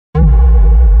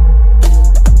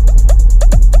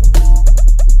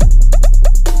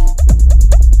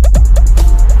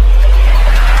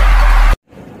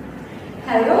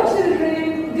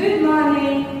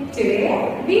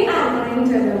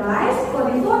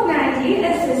personality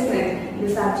assessment. The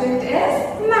subject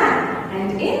is math,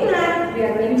 and in math we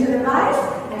are going to revise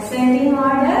ascending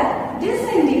order,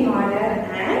 descending order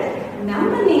and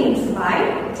number names by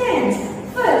tens.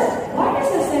 First, what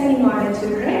is ascending order,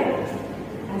 children?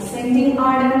 Ascending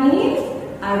order means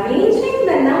arranging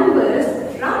the numbers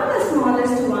from the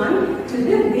smallest one to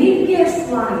the biggest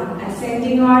one.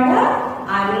 Ascending order,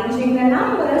 arranging the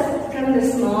numbers from the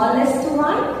smallest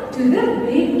one to the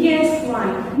biggest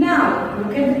one. Now,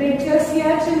 look at the pictures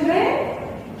here, children.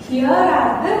 Here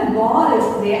are the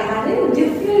balls. They are in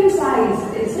different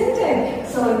size, isn't it?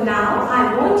 So now,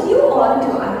 I want you all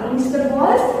to arrange the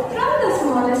balls from the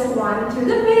smallest one to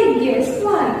the biggest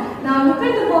one. Now, look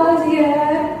at the balls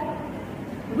here.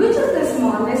 Which is the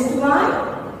smallest one?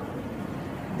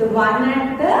 The one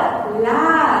at the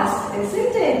last,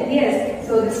 isn't it? Yes.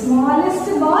 So the smallest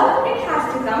ball, it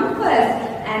has to come first.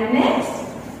 And next,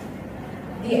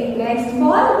 the next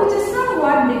ball which is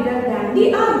somewhat bigger than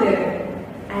the other.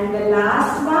 And the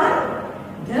last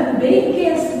one, the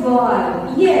biggest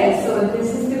ball. Yes. So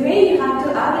this is the way you have to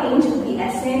arrange the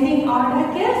ascending order,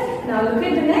 kids. Now look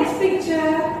at the next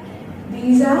picture.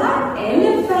 These are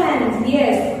elephants.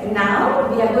 Yes. Now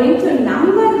we are going to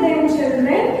number them,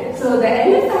 children. So the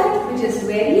elephant, which is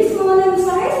very small in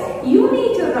size, you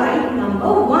need to write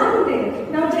number 1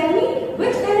 there. Now tell me,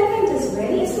 which elephant is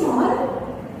very small?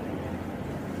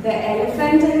 The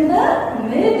elephant in the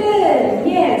middle.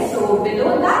 Yes. So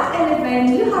below that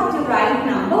elephant, you have to write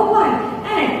number 1.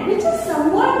 And which is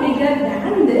somewhat bigger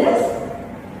than this?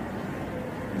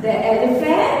 The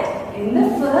elephant in the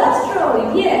first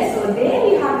row. Yes. So there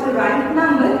you have to write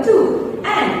number 2.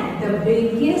 And the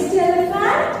biggest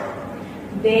elephant,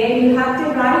 there you have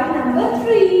to write number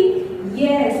 3.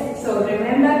 Yes. So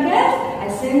remember,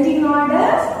 kids, ascending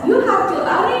orders, you have to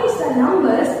arrange the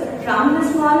numbers from the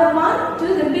smaller one to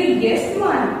the biggest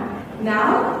one.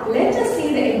 Now, let us see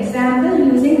the example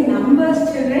using numbers,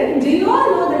 children. Do you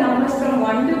all know the numbers from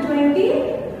 1 to 20?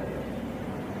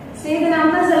 Say the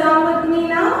numbers along with me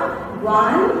now.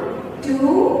 1,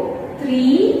 2,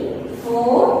 3,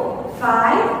 4,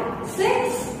 5,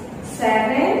 6,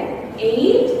 7,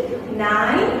 8,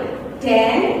 9,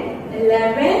 10,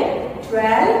 11,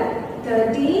 12,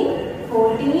 13,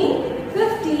 14,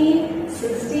 15,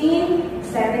 16,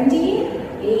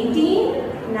 17,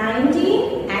 18,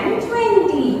 19 and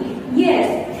 20.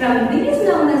 Yes, from these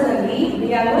numbers only,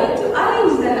 we are going to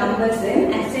arrange the numbers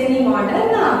in ascending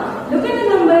order now. Look at the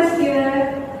numbers here.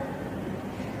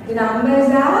 The numbers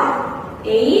are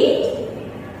 8,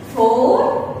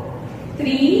 4,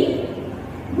 3,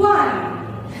 1.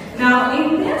 Now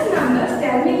in these numbers,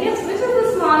 tell me kids, which is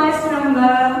the smallest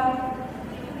number?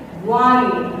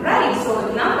 1. Right.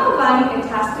 So number 1, it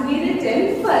has to be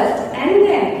written first. And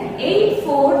then 8,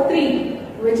 4, 3.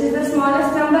 Which is the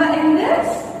smallest number in this?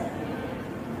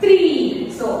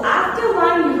 3. So after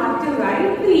 1, you have to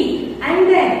write 3. And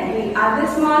then the other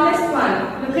smallest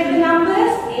one. Look at the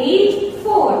numbers. 8,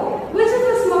 4. Which is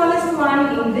the smallest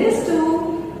one in this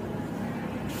 2?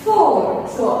 4.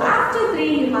 So after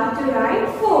 3, you have to write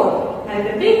 4. And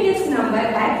the biggest number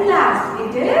at last,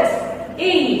 it is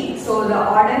 8. So the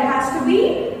order has to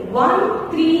be 1,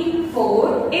 3,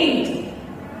 4, 8.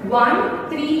 1,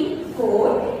 3,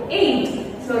 4, 8.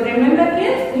 So remember,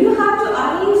 kids, you have to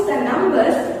arrange the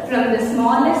numbers from the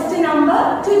smallest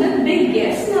number to the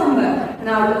biggest number.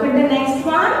 Now look at the next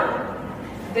one.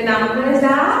 The numbers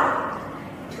are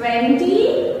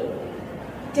 20,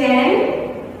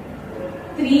 10,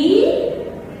 3,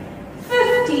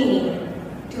 15.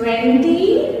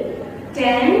 20,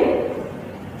 10,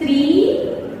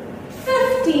 3,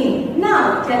 15.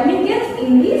 Now tell me, kids,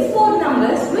 in these 4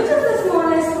 numbers, which is the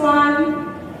smallest one?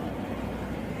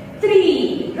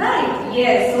 3. Right.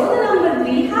 Yes. So the number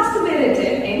 3 has to be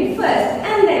written in first.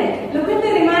 And then look at the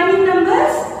remaining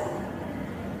numbers.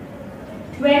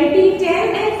 20,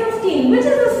 10 and 15. Which is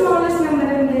the smallest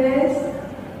number in this?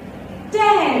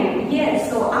 10. Yes.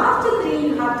 So after 3,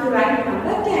 you have to write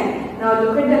number 10. Now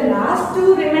look at the last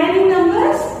 2 remaining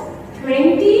numbers.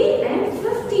 20 and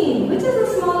 15. Which is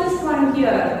the smallest one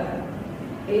here?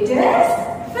 It is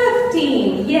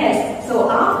 15. Yes. So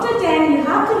after 10, you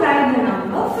have to write the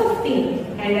number 15.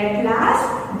 And at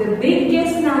last, the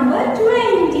biggest number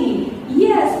 20.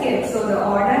 Yes, kids. So the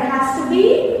order has to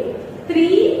be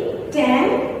 3,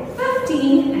 10,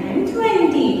 15 and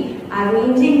 20.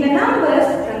 Arranging the numbers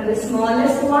from the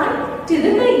smallest one to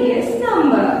the biggest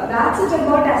number. That's it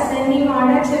about ascending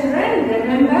order, children.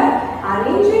 Remember,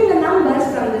 arranging the numbers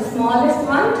from the smallest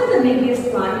one to the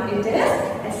biggest one, it is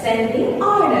ascending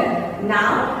order.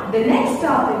 Now, the next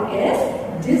topic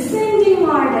is descending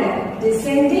order.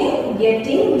 Descending,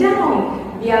 getting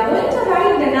down. We are going to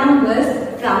write the numbers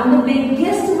from the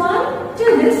biggest one to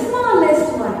the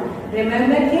smallest one.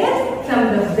 Remember kids,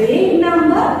 from the big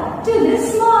number to the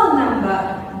small number.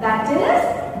 That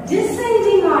is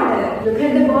descending order. Look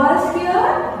at the balls here.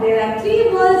 There are 3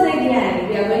 balls again.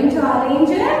 We are going to arrange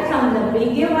it from the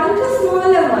bigger one to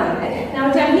smaller one.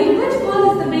 Now tell me which ball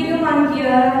is the bigger one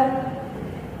here?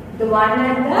 The one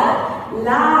at the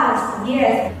last.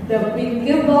 Yes, the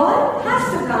bigger ball has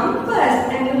to come first.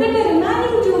 And look at the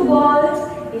remaining 2 balls.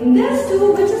 In this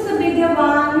 2, which is the bigger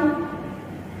one?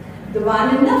 The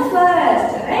one in the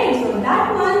first, right? So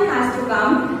that one has to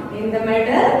come in the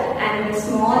middle, and the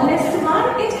smallest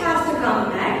one, it has to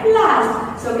come at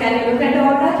last. So can you look at the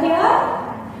order here?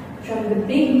 From the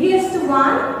biggest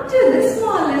one to the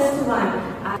smallest one.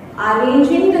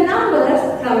 Arranging the numbers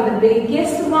from the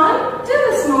biggest one to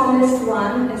the smallest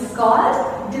one is called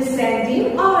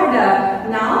descending order.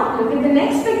 Now look at the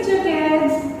next picture,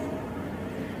 kids.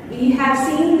 We have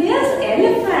seen these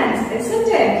elephants, isn't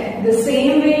it? The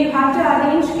same way you have to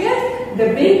arrange kids. The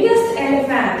biggest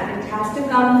elephant, it has to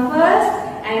come first,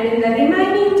 and in the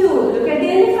remaining 2, look at the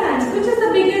elephants. Which is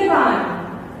the bigger one?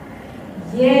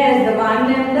 Yes, the one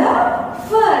in the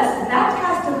first. That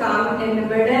has to come in the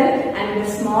middle, and the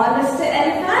smallest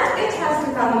elephant, it has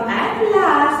to come at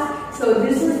last. So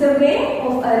this is the way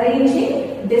of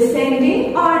arranging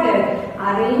descending order.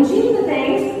 Arranging the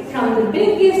things from the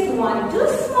biggest one to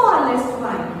smallest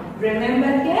one.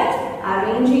 Remember kids,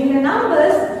 arranging the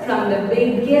numbers from the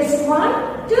biggest one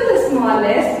to the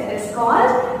smallest is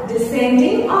called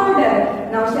descending order.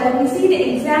 Now shall we see the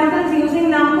examples using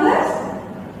numbers?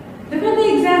 Look at the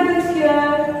examples here.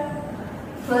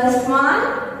 First one,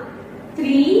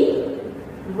 3,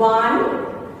 1,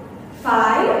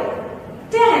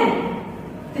 5,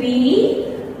 10. 3,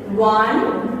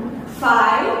 1,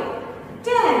 5,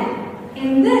 10.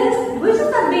 In this, which is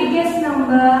the biggest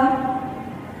number?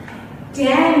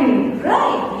 10,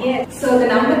 right? Yes. So the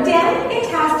number 10, it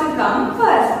has to come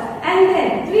first. And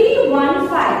then 3, 1,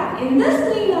 5. In these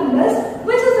 3 numbers,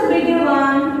 which is the bigger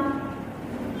one?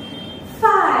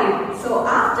 5. So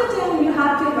after 10, you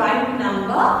have to write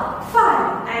number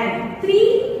 5. And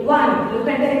 3, 1. Look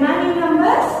at the remaining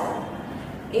numbers.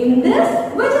 In this,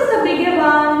 which is the bigger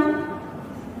one?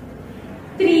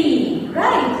 3,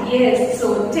 right? Yes.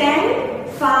 So 10,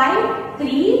 5,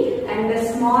 3, and the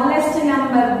smallest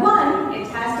number 1, it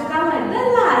has to come at the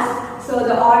last. So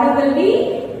the order will be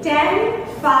 10,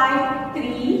 5,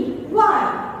 3, 1.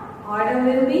 Order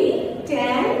will be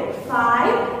 10,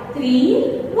 5, 3,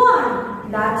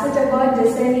 1. That's it about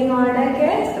descending order,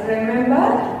 kids. Remember,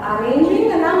 arranging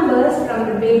the numbers from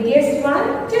the biggest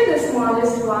one to the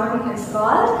smallest one is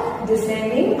called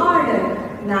descending order.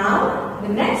 Now, the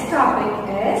next topic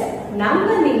is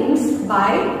number names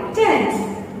by tens.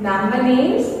 Number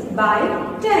names by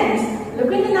tens.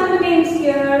 Look at the number names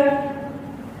here.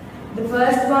 The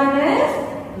first one is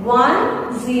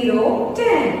 1, 0,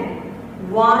 10.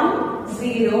 1,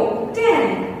 0,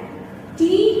 10.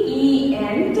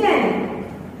 T-E-N 10.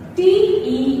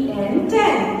 T-E-N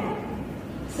 10.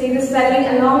 Say the spelling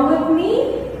along with me.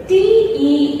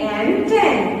 T-E-N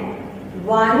 10.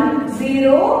 1,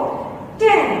 0,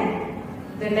 10.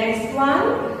 The next one,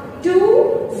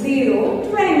 2, 0,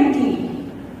 20.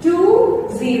 2,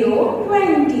 0,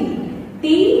 20.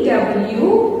 T-W-E-N-T-Y.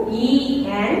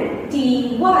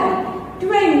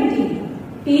 20.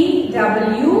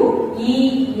 T-W-E-N-T-Y.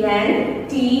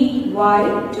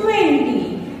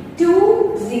 20.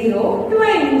 2, 0,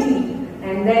 20.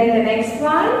 And then the next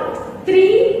one,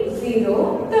 3,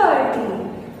 0,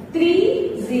 30.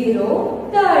 3, 0,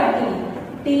 30.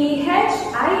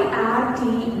 T-H-I-R-T-Y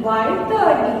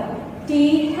 30.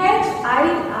 T-H-I-R-T-Y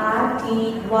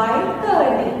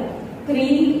 30.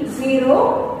 3, 0,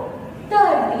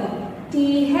 30.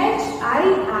 T-H-I-R-T-Y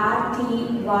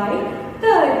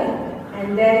 30. And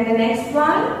then the next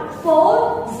one,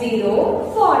 4,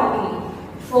 0, 40.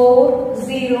 4,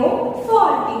 0,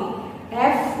 40.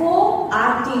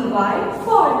 F-O-R-T-Y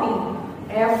 40.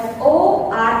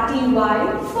 F-O-R-T-Y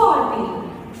 40.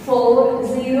 4,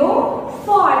 0,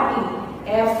 40.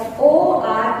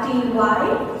 F-O-R-T-Y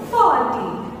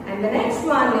 40. And the next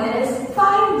one is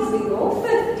 5, 0,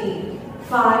 50.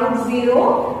 5,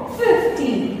 0,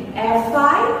 50.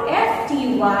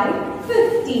 F-I-F-T-Y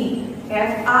 50.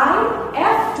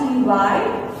 F-I-F-T-Y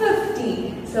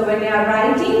 50. So when you are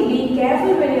writing, be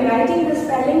careful when you are writing the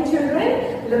spelling,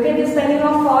 children. Look at the spelling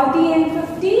of 40 and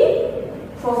 50.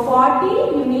 For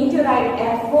 40, you need to write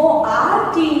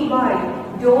F-O-R-T-Y.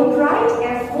 Don't write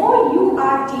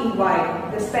F-O-U-R-T-Y.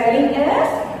 The spelling is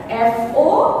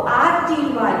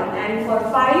F-O-R-T-Y. And for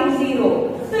 50,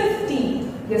 50,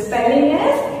 the spelling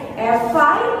is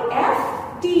F-I-F-T-Y.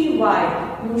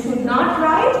 You should not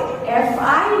write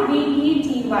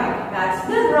F-I-V-E-T-Y. That's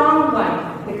the wrong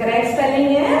one. The correct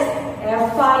spelling is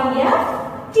F-I-F-T-Y.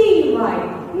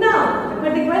 Now, look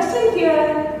at the question here.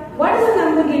 What is the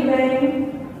number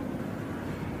given?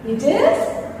 It is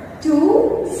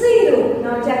 20.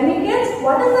 Now tell me kids,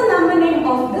 what is the number name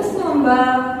of this number?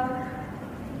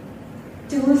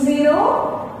 20,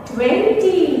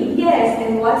 20. Yes,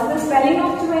 and what's the spelling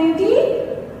of 20?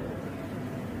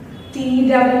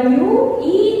 T-W-E-N-T-Y,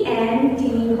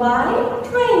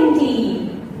 20.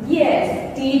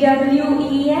 Yes,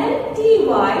 T-W-E-N-T-Y,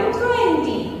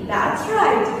 20. That's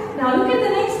right. Now look at the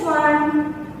next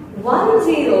one.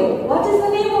 10. What is the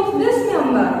name of this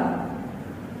number?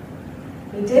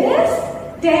 It is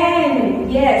 10.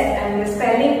 Yes, and the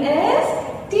spelling is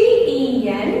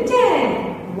T-E-N,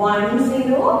 10.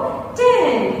 10,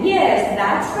 10. Yes,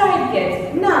 that's right,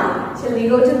 kids. Now, shall we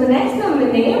go to the next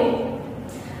number name?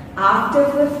 After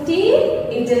 50,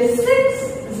 it is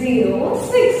 60,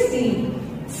 60.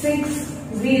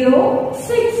 60,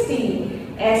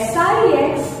 60.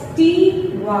 S-I-X-T-Y,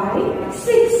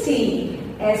 60.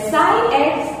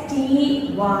 S-I-X-T-Y,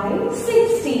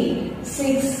 60.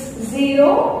 60,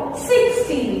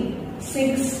 60.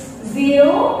 60,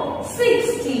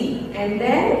 60. And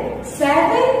then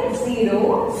 70,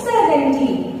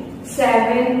 70.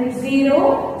 70,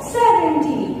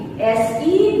 70.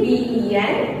 S-E-V-E-N-T-Y,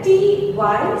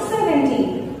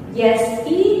 70.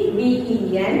 S-E-V-E-N-T-Y,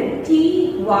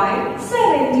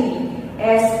 70.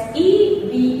 S-E-V-E-N-T-Y,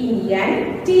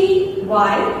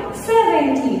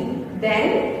 70. Then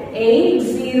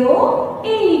 80,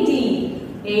 80.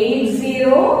 80,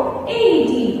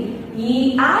 80.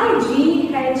 E-I-G-H-T-Y,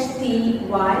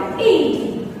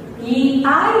 80.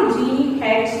 E-I-G-H-T-Y,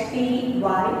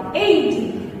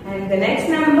 80. And the next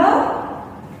number?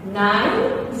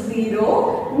 90,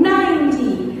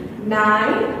 90.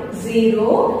 90,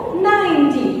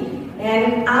 90.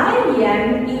 N-I-N-E-T-Y,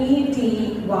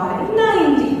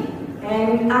 90.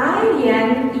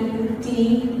 N-I-N-E-T-Y,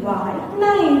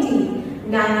 90.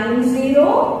 90,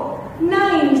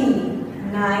 90.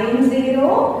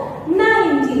 90,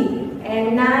 90.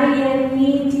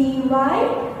 N-I-N-E-T-Y,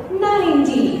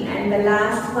 90. And the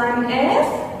last one is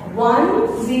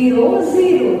 100.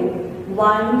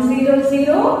 100.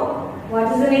 What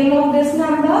is the name of this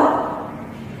number?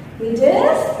 It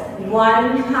is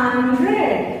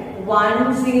 100.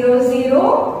 100.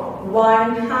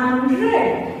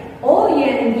 100.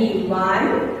 O-N-E-1.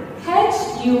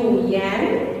 H-U-N-D-R-E-D.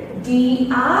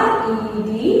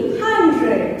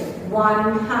 100.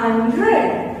 100.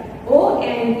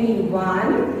 O-N-E-1.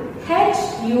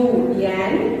 H-U-N-D-R-E-D.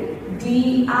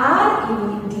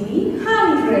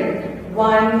 100.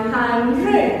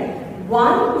 100.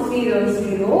 100.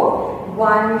 100.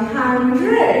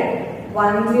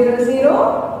 100.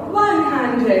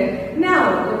 100.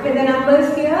 Now look at the numbers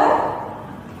here.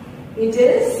 It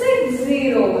is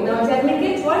 60. Now tell me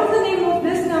kids, what is the name of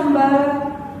this number?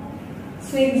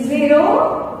 60,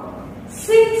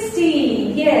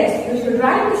 60. Yes, you should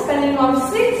write the spelling of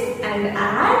 6 and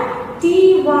add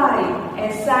T-Y.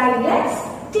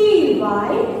 S-I-X-T-Y,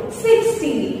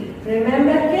 60.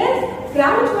 Remember kids,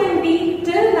 from 20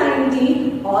 till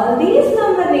 90, all these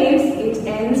number names, it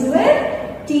ends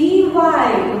with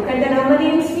T-Y. Look at the number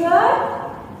names here.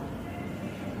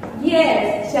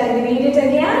 Yes, shall we read it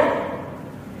again?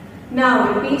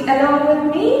 Now repeat along with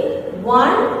me.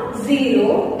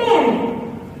 10, 10.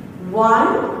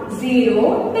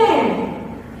 10, 10.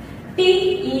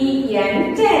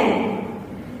 T-E-N, 10.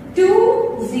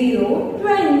 20,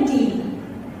 20.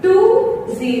 20,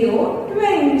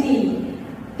 20.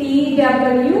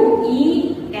 T-W-E-N-T-Y,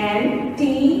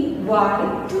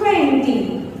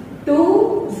 20.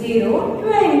 20,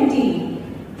 20.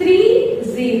 30,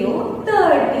 30.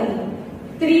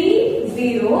 30,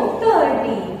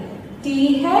 30.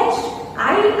 T-H-I-R-T-Y,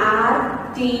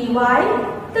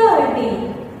 30.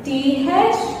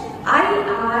 T-H-I-R-T-Y,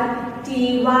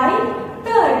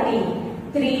 30.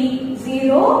 30,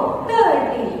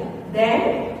 30. Then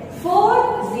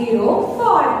 40,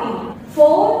 40.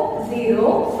 40,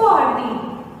 40.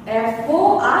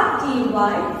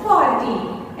 F-O-R-T-Y, 40.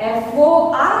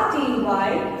 F-O-R-T-Y,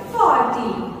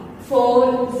 40.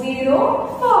 40,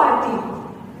 40.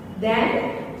 Then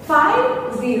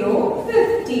 50,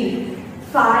 50.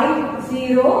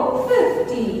 50,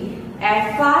 50.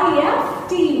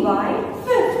 F-I-F-T-Y,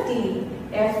 50.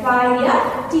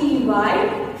 F-I-F-T-Y,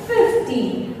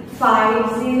 50.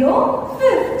 50,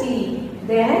 50.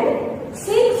 Then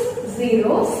 60,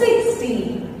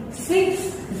 60.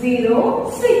 60,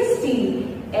 60.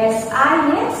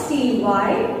 S-I-X-T-Y,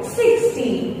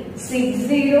 60.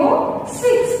 60,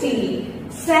 60.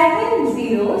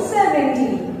 70,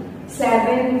 70.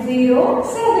 70,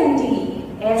 70.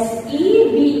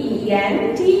 SEVENTY,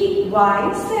 70.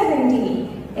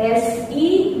 SEVENTY,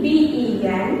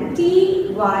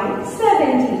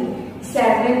 70.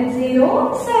 70,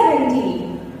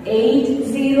 70.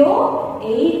 80,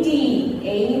 80.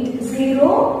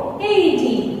 80,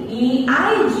 80.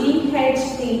 EIGHTY,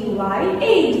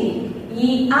 80.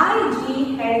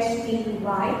 EIGHTY,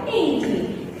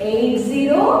 80. 80,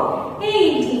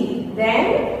 80.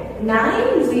 Then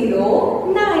 90,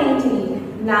 90.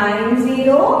 90,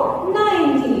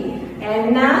 90.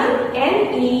 And 9,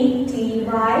 NETY,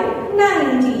 90.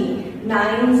 90,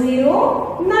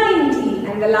 90.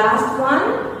 And the last one,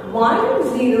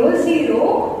 100,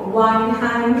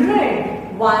 100.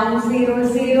 100,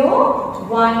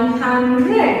 100. ONE1,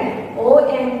 HUNDRED, 100.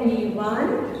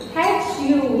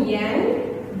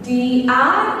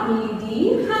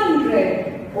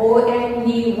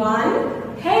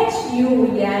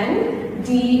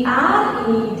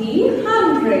 ONE1,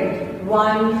 HUNDRED, 100.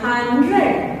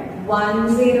 100.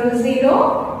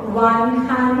 100,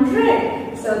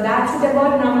 100. So that's it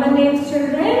about number names,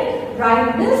 children.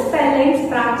 Write the spellings,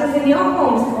 practice in your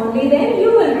homes. Only then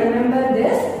you will remember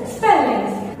this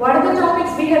spellings. What are the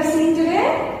topics we have seen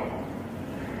today?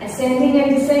 Ascending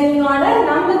and descending order,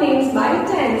 number names by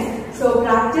tens. So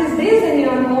practice this in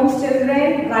your homes,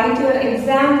 children. Write your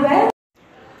exam well.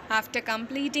 After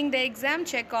completing the exam,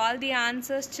 check all the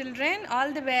answers, children.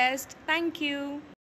 All the best. Thank you.